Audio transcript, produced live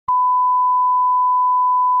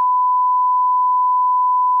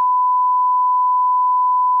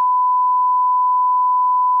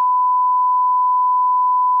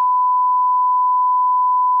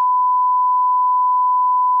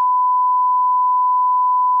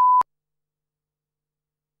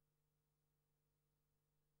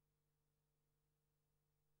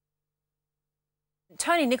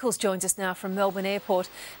Tony Nicholls joins us now from Melbourne Airport.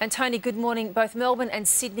 And Tony, good morning. Both Melbourne and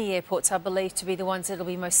Sydney airports are believed to be the ones that will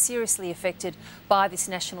be most seriously affected by this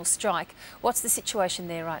national strike. What's the situation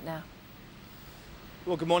there right now?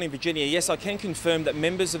 Well, good morning, Virginia. Yes, I can confirm that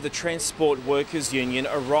members of the Transport Workers Union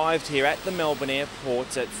arrived here at the Melbourne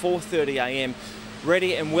Airport at 4:30 a.m,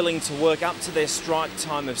 ready and willing to work up to their strike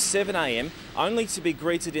time of 7 a.m, only to be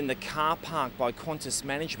greeted in the car park by Qantas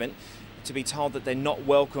management to be told that they're not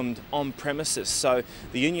welcomed on premises. So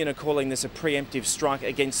the union are calling this a preemptive strike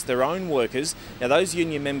against their own workers. Now, those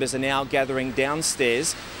union members are now gathering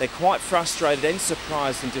downstairs. They're quite frustrated and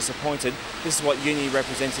surprised and disappointed. This is what union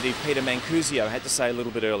representative Peter Mancuso had to say a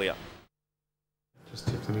little bit earlier. Just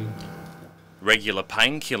tip them in. Regular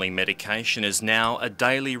pain-killing medication is now a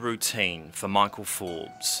daily routine for Michael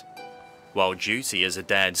Forbes. While duty as a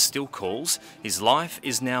dad still calls, his life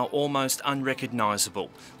is now almost unrecognisable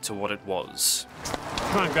to what it was.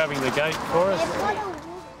 Try and grabbing the gate for us.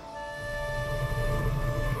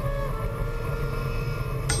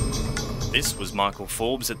 This was Michael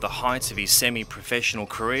Forbes at the height of his semi-professional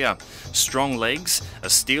career. Strong legs, a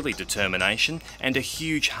steely determination and a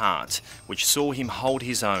huge heart, which saw him hold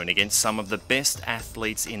his own against some of the best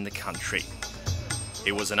athletes in the country.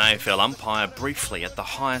 He was an AFL umpire briefly at the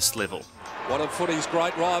highest level. One of footy's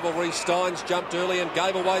great rivalry, Stynes jumped early and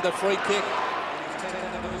gave away the free kick.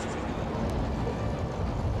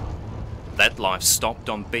 That life stopped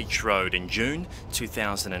on Beach Road in June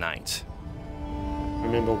 2008. I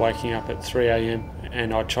remember waking up at 3 a.m.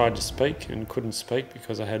 and I tried to speak and couldn't speak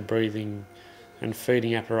because I had breathing and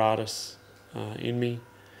feeding apparatus in me.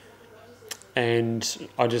 And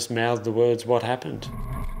I just mouthed the words, "What happened?"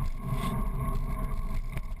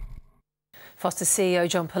 Foster's CEO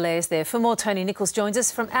John Pollaers there. For more, Tony Nicholls joins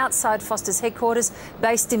us from outside Foster's headquarters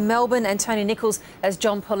based in Melbourne. And Tony Nicholls, as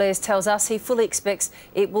John Pollaers tells us, he fully expects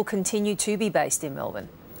it will continue to be based in Melbourne.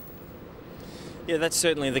 Yeah, that's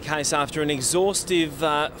certainly the case after an exhaustive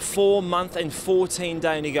 4-month and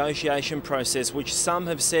 14-day negotiation process, which some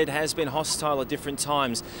have said has been hostile at different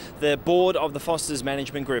times. The board of the Foster's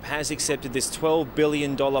Management Group has accepted this $12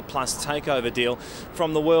 billion plus takeover deal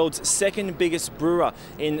from the world's second biggest brewer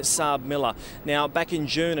in Saab Miller. Now, back in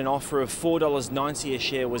June, an offer of $4.90 a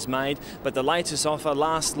share was made, but the latest offer,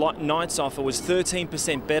 last night's offer, was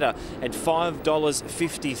 13% better at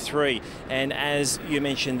 $5.53. And as you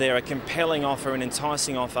mentioned there, a compelling offer, an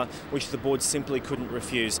enticing offer which the board simply couldn't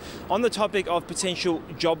refuse. On the topic of potential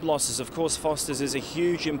job losses, of course, Foster's is a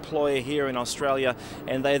huge employer here in Australia,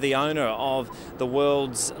 and they're the owner of the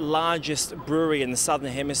world's largest brewery in the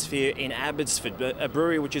Southern Hemisphere in Abbotsford, a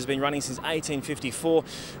brewery which has been running since 1854.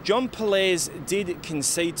 John Pollaers did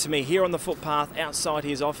concede to me here on the footpath outside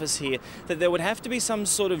his office here that there would have to be some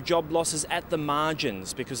sort of job losses at the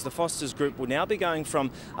margins, because the Foster's Group will now be going from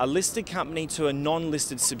a listed company to a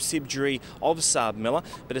non-listed subsidiary of Saab Miller,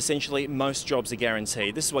 but essentially most jobs are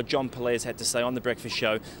guaranteed. This is what John Pollaers had to say on The Breakfast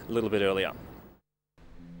Show a little bit earlier.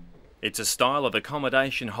 It's a style of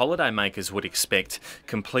accommodation holidaymakers would expect,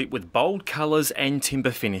 complete with bold colours and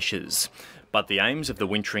timber finishes. But the aims of the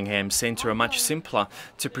Winteringham Centre are much simpler: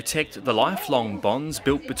 to protect the lifelong bonds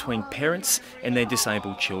built between parents and their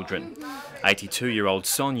disabled children. 82-year-old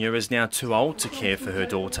Sonia is now too old to care for her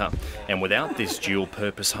daughter, and without this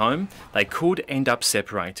dual-purpose home, they could end up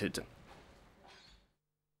separated.